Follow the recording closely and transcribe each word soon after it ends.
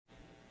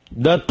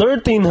The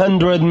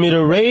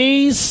 1300-meter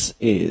race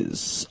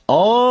is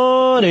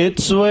on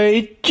its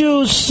way.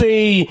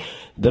 Juicy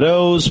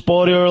draws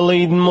for your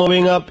lead,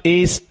 moving up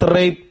a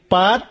straight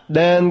path,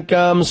 then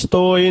comes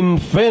to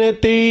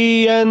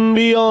infinity and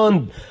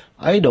beyond.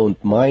 I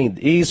don't mind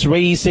is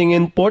racing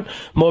in port,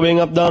 moving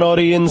up down on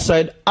the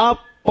inside,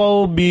 up.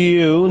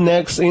 View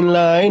next in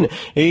line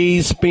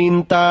is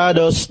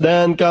Pintados,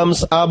 then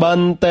comes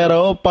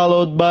Abantero,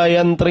 followed by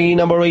entry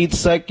number 8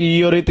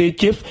 Security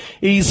Chief,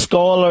 is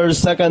Scholar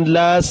second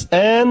last,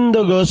 and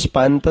Dugos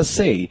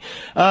Fantasy.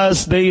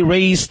 As they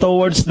race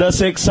towards the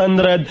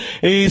 600,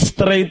 a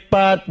straight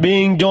path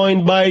being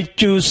joined by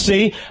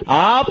Juicy,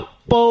 up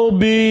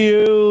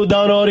View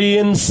down on the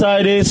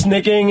inside is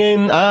sneaking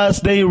in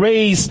as they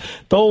race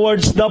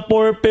towards the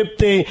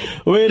 450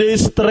 with a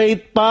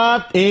straight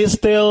path is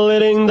still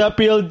leading the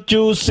field.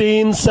 Juicy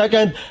in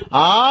second,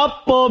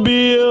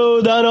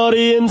 View down on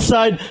the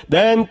inside,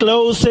 then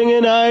closing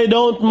in I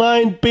don't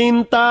mind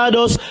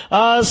Pintados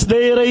as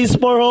they race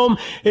for home.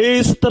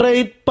 A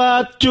straight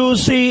path,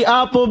 Juicy,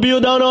 View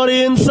down on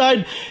the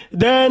inside,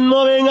 then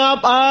moving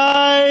up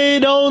I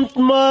don't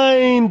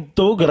mind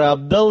to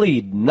grab the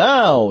lead.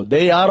 Now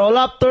they are all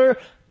after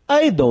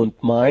I don't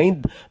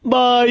mind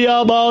by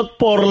about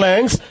 4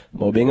 lengths,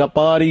 moving up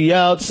on the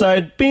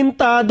outside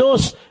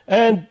Pintados,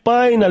 and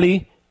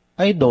finally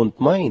I don't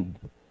mind.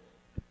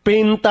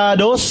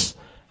 Pintados,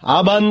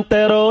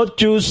 Abantero,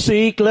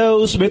 Juicy,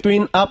 close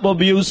between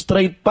View,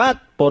 straight path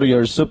for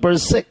your Super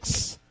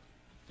 6.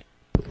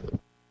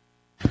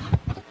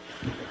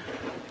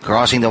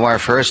 Crossing the wire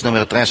first,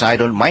 numero 3, I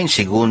don't mind.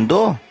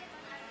 Segundo,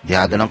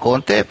 diyado ng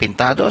konti,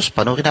 Pintados.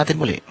 Panukin natin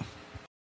muli.